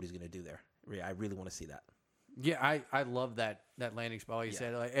interested in what he's going to do there. I really want to see that. Yeah, I love that landing spot. You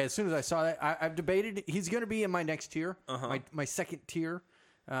said, like, as soon as I saw that, I've debated. He's going to be in my next tier, my second tier.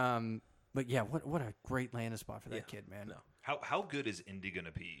 But yeah, what a great landing spot for that kid, man. No. How good is Indy going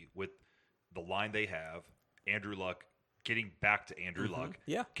to be with the line they have, Andrew Luck, getting back to Andrew Luck,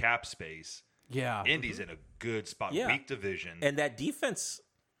 Yeah. cap space, Yeah. Indy's in a good spot. Yeah. Weak division. And that defense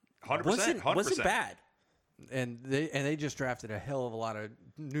 100%. wasn't bad. And they just drafted a hell of a lot of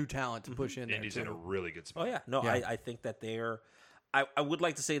new talent to push in there. Indy's too. in a really good spot. Oh yeah, no, Yeah. I think that they're. I would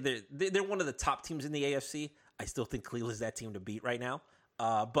like to say they're one of the top teams in the AFC. I still think Cleveland's that team to beat right now.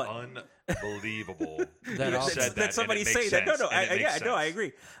 But Unbelievable. That You also- said that somebody and it makes say that. No, sense, no, and it makes I sense.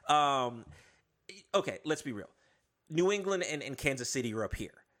 agree. Okay, let's be real. New England and Kansas City are up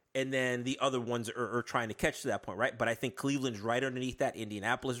here, and then the other ones are trying to catch to that point, right? But I think Cleveland's right underneath that.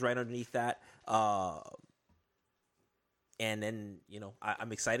 Indianapolis right underneath that. And then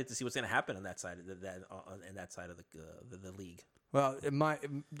I'm excited to see what's going to happen on that side of the league. Well,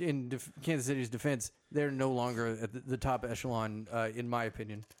 in Kansas City's defense, they're no longer at the top echelon, in my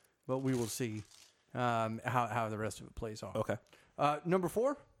opinion. But we will see how the rest of it plays off. Okay. Number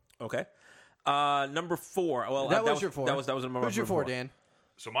 4? Okay. Number 4. Well, That was your 4. That was number. Who's your 4, 4, Dan?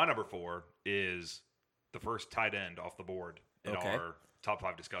 So my number 4 is the first tight end off the board in Okay. our top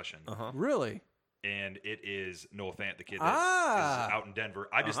 5 discussion. Really? And it is Noah Fant, the kid that is out in Denver.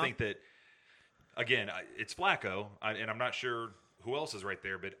 I just think that, again, it's Flacco, and I'm not sure who else is right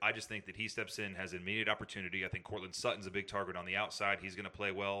there, but I just think that he steps in, has immediate opportunity. I think Cortland Sutton's a big target on the outside. He's going to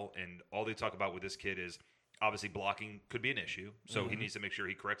play well, and all they talk about with this kid is obviously blocking could be an issue, so he needs to make sure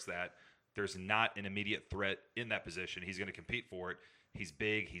he corrects that. There's not an immediate threat in that position. He's going to compete for it. He's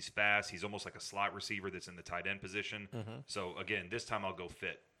big. He's fast. He's almost like a slot receiver that's in the tight end position. So, again, this time I'll go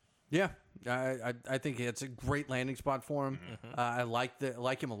fit. Yeah, I think it's a great landing spot for him. I like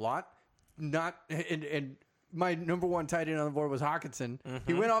him a lot. Not and my number 1 tight end on the board was Hawkinson.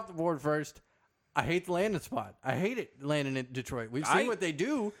 He went off the board first. I hate the landing spot. I hate it landing in Detroit. We've seen what they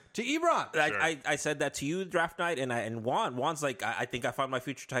do to Ebron. I said that to you draft night, and Juan's like, I think I found my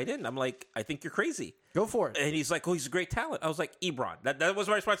future tight end. I'm like, I think you're crazy. Go for it. And he's like, oh, he's a great talent. I was like, Ebron. That was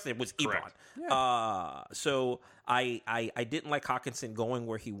my response to him, was Ebron. Correct. So I didn't like Hawkinson going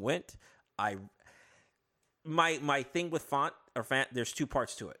where he went. My thing with Fant, there's 2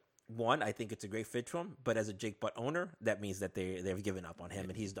 parts to it. One, I think it's a great fit for him, but as a Jake Butt owner, that means that they've given up on him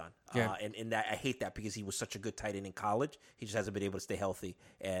and he's done. Yeah. And that I hate that because he was such a good tight end in college. He just hasn't been able to stay healthy,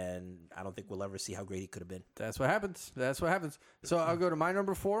 and I don't think we'll ever see how great he could have been. That's what happens. So I'll go to my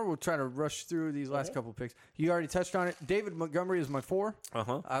number 4. We'll try to rush through these last couple picks. You already touched on it. David Montgomery is my 4.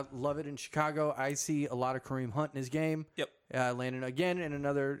 I love it in Chicago. I see a lot of Kareem Hunt in his game. Yep. Landing again in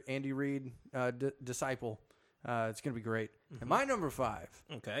another Andy Reid disciple. It's going to be great. And my number 5.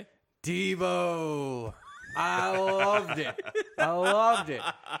 Okay. Debo. I loved it.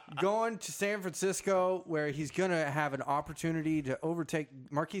 Going to San Francisco where he's going to have an opportunity to overtake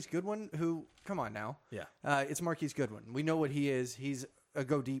Marquise Goodwin, who, come on now. Yeah. It's Marquise Goodwin. We know what he is. He's a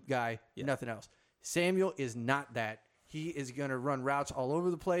go-deep guy, nothing else. Samuel is not that. He is going to run routes all over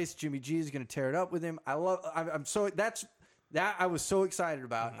the place. Jimmy G is going to tear it up with him. I was so excited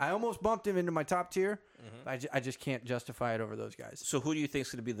about. I almost bumped him into my top tier. I just can't justify it over those guys. So who do you think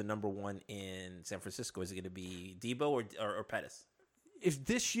is going to be the number 1 in San Francisco? Is it going to be Debo or Pettis? If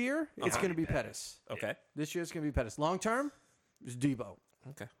this year, it's going to be Pettis. Okay. This year, it's going to be Pettis. Long term, it's Debo.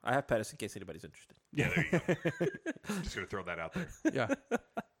 Okay. I have Pettis in case anybody's interested. Yeah, there you go. Just going to throw that out there. Yeah.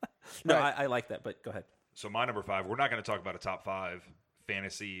 No, Right. I like that, but go ahead. So my number 5, we're not going to talk about a top 5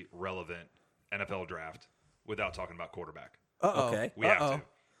 fantasy relevant NFL draft without talking about quarterback. Okay. We have to.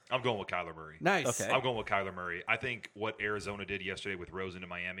 I'm going with Kyler Murray. Nice. Okay. I'm going with Kyler Murray. I think what Arizona did yesterday with Rosen in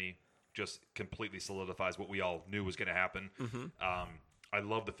Miami just completely solidifies what we all knew was going to happen. I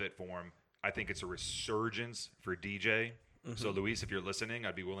love the fit for him. I think it's a resurgence for DJ. So, Luis, if you're listening,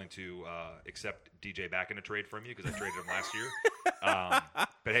 I'd be willing to accept DJ back in a trade from you because I traded him last year.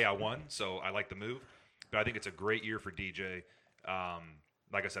 But, hey, I won, so I like the move. But I think it's a great year for DJ.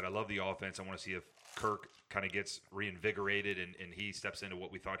 Like I said, I love the offense. I want to see if Kirk kind of gets reinvigorated and he steps into what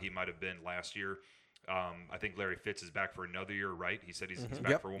we thought he might have been last year. I think Larry Fitz is back for another year, right? He said he's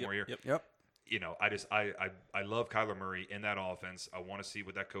back for one more year. Yep. You know, I love Kyler Murray in that offense. I want to see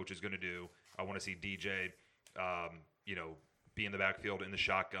what that coach is going to do. I want to see DJ, be in the backfield in the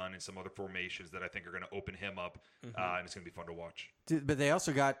shotgun and some other formations that I think are going to open him up, and it's going to be fun to watch. But they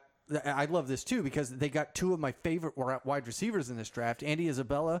also got – I love this too because they got 2 of my favorite wide receivers in this draft, Andy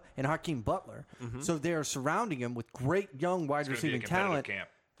Isabella and Hakeem Butler. So they are surrounding him with great young wide It's going to be a receiving competitive talent. camp.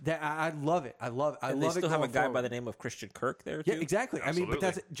 That I love it. I love it. They still have a going guy by forward. the name of Christian Kirk there, too? Yeah, exactly. I mean, but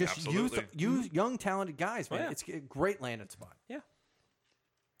that's just Absolutely. use young, talented guys, man. Oh, yeah. It's a great landing spot. Yeah.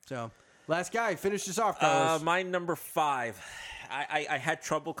 So, last guy, finish this off, Carlos. My number 5. I had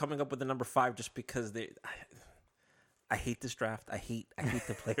trouble coming up with the number 5 just because I hate this draft. I hate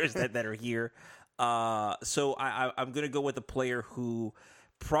the players that are here. So I'm going to go with a player who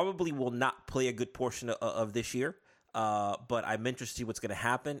probably will not play a good portion of this year. But I'm interested to see what's going to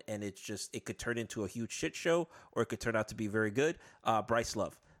happen, and it could turn into a huge shit show, or it could turn out to be very good. Bryce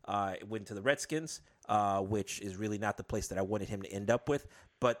Love went to the Redskins, which is really not the place that I wanted him to end up with.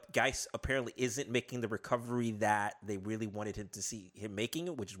 But Geis apparently isn't making the recovery that they really wanted him to see him making,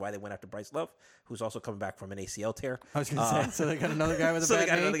 which is why they went after Bryce Love, who's also coming back from an ACL tear. I was going to say, so they got another guy with a So bad they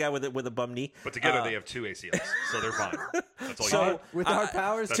got knee? another guy with a bum knee. But together they have 2 ACLs, so they're fine. That's all you So need. With our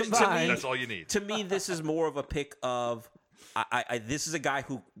powers That's, combined. that's all you need. To me, this is more of a pick of this is a guy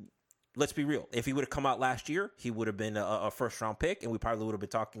who, let's be real, if he would have come out last year, he would have been a first-round pick, and we probably would have been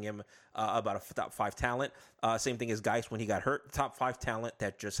talking him about a top 5 talent. Same thing as Geis when he got hurt, top 5 talent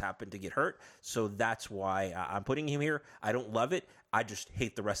that just happened to get hurt. So that's why I'm putting him here. I don't love it. I just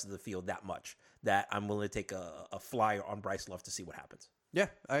hate the rest of the field that much that I'm willing to take a flyer on Bryce Love to see what happens. Yeah,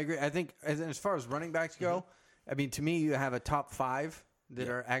 I agree. I think as far as running backs go, I mean, to me, you have a top 5 that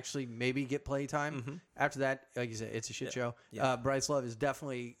are actually maybe get play time. After that, like you said, it's a shit show. Yeah. Bryce Love is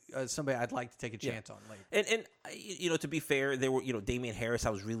definitely somebody I'd like to take a chance on late. And to be fair, there were Damian Harris. I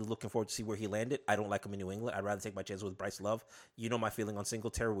was really looking forward to see where he landed. I don't like him in New England. I'd rather take my chances with Bryce Love. You know my feeling on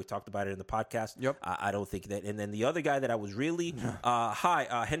Singletary. We talked about it in the podcast. Yep. I don't think that. And then the other guy that I was really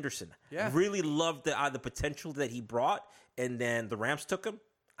Henderson. Yeah. Really loved the potential that he brought, and then the Rams took him.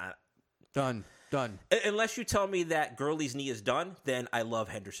 Done. Unless you tell me that Gurley's knee is done, then I love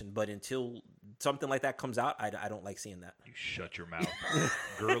Henderson. But until something like that comes out, I don't like seeing that. You shut your mouth.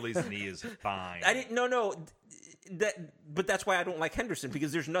 Gurley's knee is fine. I didn't. No. But that's why I don't like Henderson,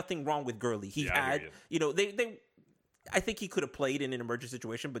 because there's nothing wrong with Gurley. He Yeah, I had, hear they. I think he could have played in an emergency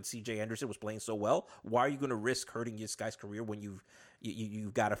situation, but C.J. Anderson was playing so well. Why are you going to risk hurting this guy's career when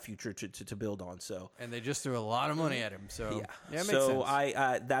you've got a future to build on? So, And they just threw a lot of money at him. So yeah, it makes so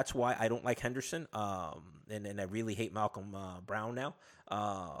sense. that's why I don't like Henderson. And I really hate Malcolm Brown now.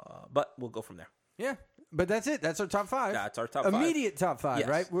 But we'll go from there. Yeah, but that's it. That's our top 5. That's our top 5. Immediate top 5, Yes.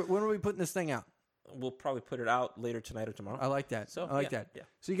 right? When are we putting this thing out? We'll probably put it out later tonight or tomorrow. I like that. So, I like yeah, that. yeah.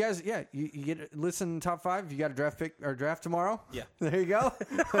 So you guys, you get listen top 5. You got a draft pick or draft tomorrow. Yeah. There you go.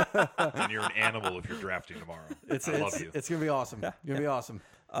 And you're an animal if you're drafting tomorrow. I love you. It's gonna be awesome. Gonna be awesome.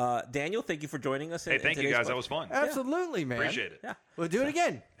 Daniel, thank you for joining us. Hey, thank you guys. That was fun. Absolutely, man. Appreciate it. Yeah. We'll do it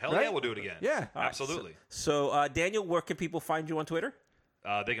again. Hell right? yeah, we'll do it again. Yeah. Absolutely. So, Daniel, where can people find you on Twitter?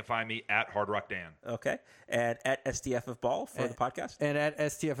 They can find me at Hard Rock Dan. Okay. And at STFF Ball for the podcast. And at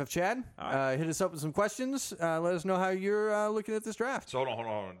STFF Chad, hit us up with some questions. Let us know how you're looking at this draft. So hold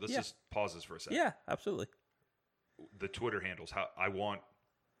on. Let's just pause this for a second. Yeah, absolutely. The Twitter handles. How I want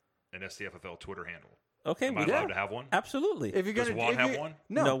an STFFL Twitter handle. Okay. Am I allowed to have one? Absolutely. If you're Does gonna Juan if have you- one?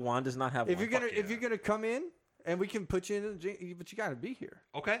 No. Juan does not have If one. you're gonna Fuck if you're gonna come in and we can put you in, but you got to be here.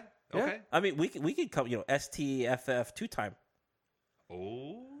 Okay. Yeah. Okay. I mean, we could come, STFF 2-time.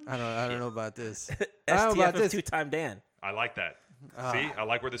 Oh. I don't know about this. I don't know about STFF this. 2-time Dan. I like that. See, I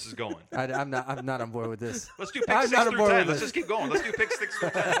like where this is going. I'm not on board with this. Let's do pick I'm 6 not on through board 10. with Let's this. just keep going. Let's do pick 6 through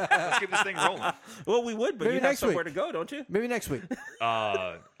 10. Let's keep this thing rolling. Well, we would, but Maybe you have next somewhere week. to go, don't you? Maybe next week.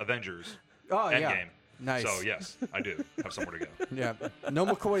 Avengers. Oh yeah. Endgame. Nice. So yes, I do have somewhere to go. Yeah. No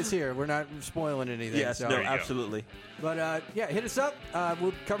McCoy's here. We're not spoiling anything. Yes, so. no, you go. absolutely. But yeah, hit us up.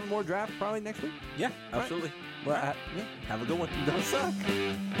 We'll cover more draft probably next week. Yeah, absolutely. Well, yeah. Have a good one. Don't suck.